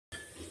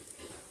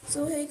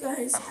So hey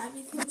guys,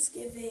 happy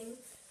Thanksgiving.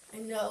 I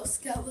know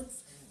Scout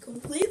was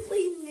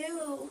completely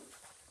new.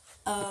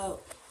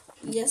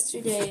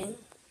 Yesterday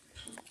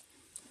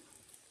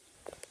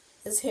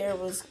his hair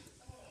was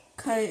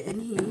cut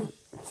and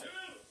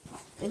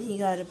he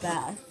got a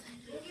bath.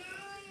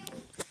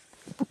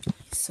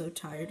 He's so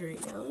tired right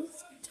now. He's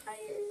so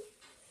tired.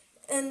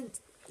 And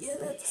yeah,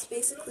 that's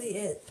basically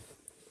it.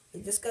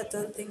 We just got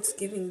done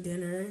Thanksgiving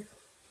dinner.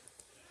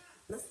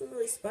 Nothing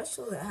really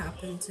special that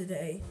happened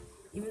today.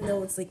 Even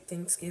though it's like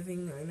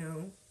Thanksgiving, I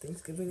know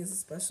Thanksgiving is a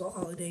special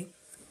holiday.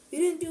 We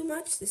didn't do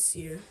much this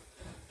year.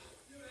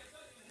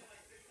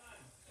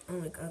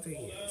 Unlike other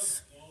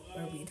years,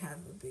 where we'd have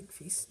a big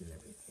feast and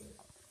everything.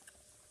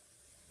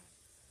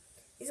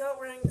 He's not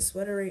wearing the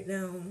sweater right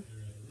now.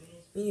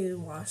 We need to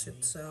wash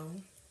it, so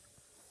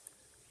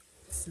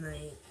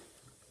tonight,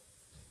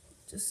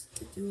 just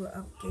to do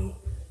an update.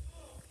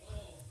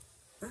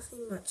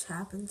 Nothing much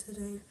happened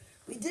today.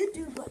 We did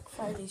do Black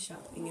Friday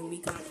shopping and we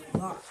got a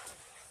lot.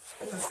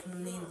 I'm not going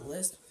to name the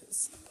list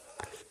because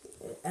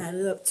it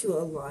added up to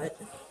a lot.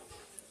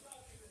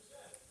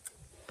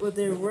 But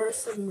there were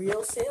some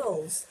real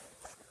sales.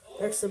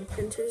 There's some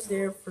printers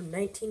there for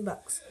 19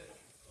 bucks.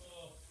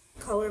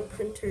 Color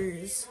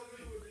printers,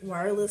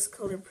 wireless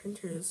color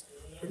printers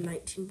for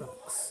 19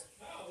 bucks.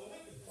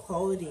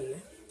 Quality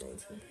 19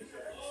 printers.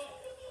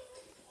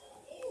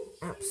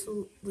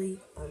 Absolutely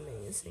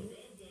amazing.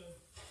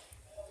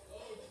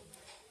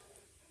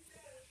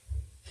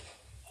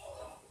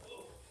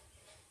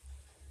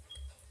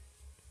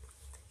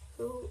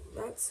 So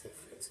that's it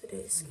for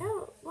today.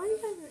 Scout, why you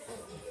have your head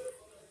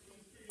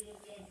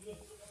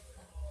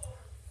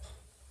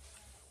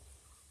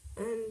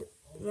on? And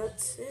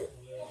that's it.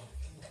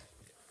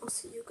 I'll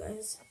see you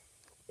guys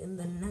in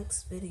the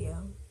next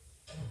video.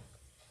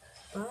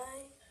 Bye.